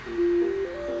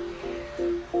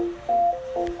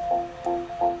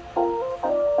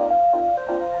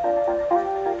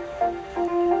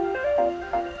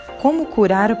como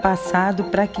curar o passado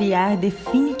para criar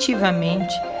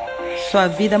definitivamente sua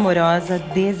vida amorosa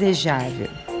desejável.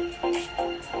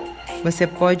 Você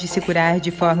pode se curar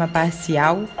de forma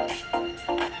parcial,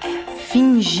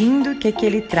 fingindo que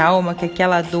aquele trauma, que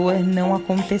aquela dor não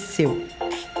aconteceu,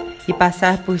 e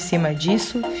passar por cima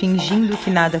disso, fingindo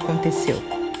que nada aconteceu.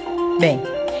 Bem,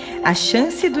 a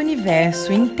chance do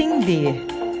universo entender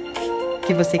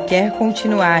que você quer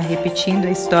continuar repetindo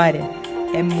a história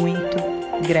é muito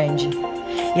grande.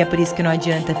 E é por isso que não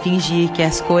adianta fingir que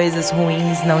as coisas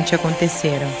ruins não te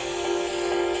aconteceram.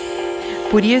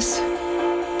 Por isso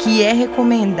que é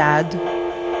recomendado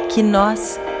que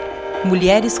nós,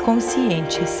 mulheres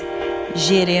conscientes,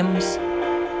 geremos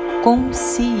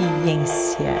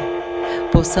consciência,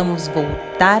 possamos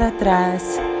voltar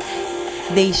atrás,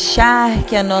 deixar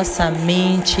que a nossa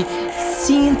mente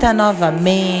sinta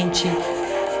novamente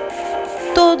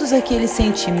todos aqueles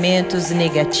sentimentos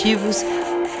negativos,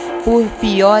 por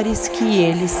piores que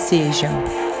eles sejam,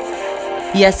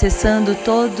 e acessando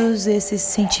todos esses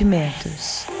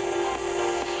sentimentos.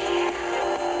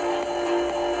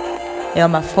 É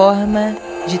uma forma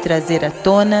de trazer à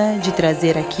tona, de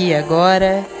trazer aqui e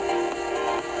agora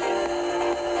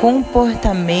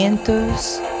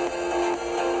comportamentos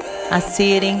a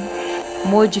serem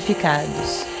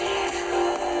modificados.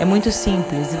 É muito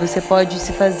simples e você pode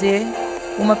se fazer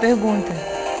uma pergunta: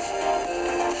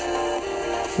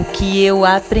 o que eu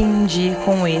aprendi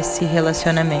com esse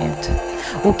relacionamento?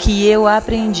 O que eu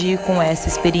aprendi com essa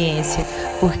experiência?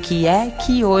 Por que é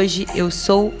que hoje eu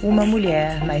sou uma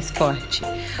mulher mais forte?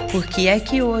 Por que é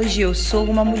que hoje eu sou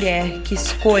uma mulher que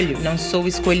escolho, não sou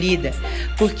escolhida?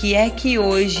 Por que é que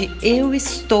hoje eu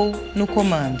estou no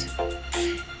comando?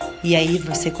 E aí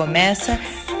você começa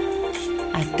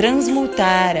a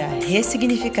transmutar, a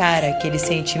ressignificar aquele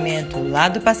sentimento lá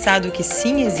do passado que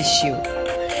sim existiu,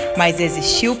 mas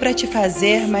existiu para te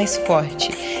fazer mais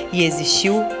forte e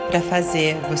existiu para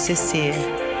fazer você ser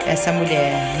essa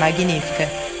mulher magnífica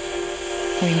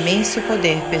com imenso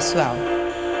poder pessoal.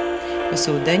 Eu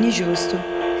sou Dani Justo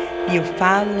e eu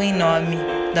falo em nome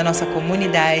da nossa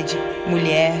comunidade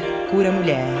Mulher Cura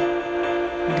Mulher.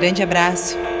 Um grande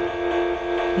abraço,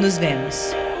 nos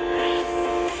vemos.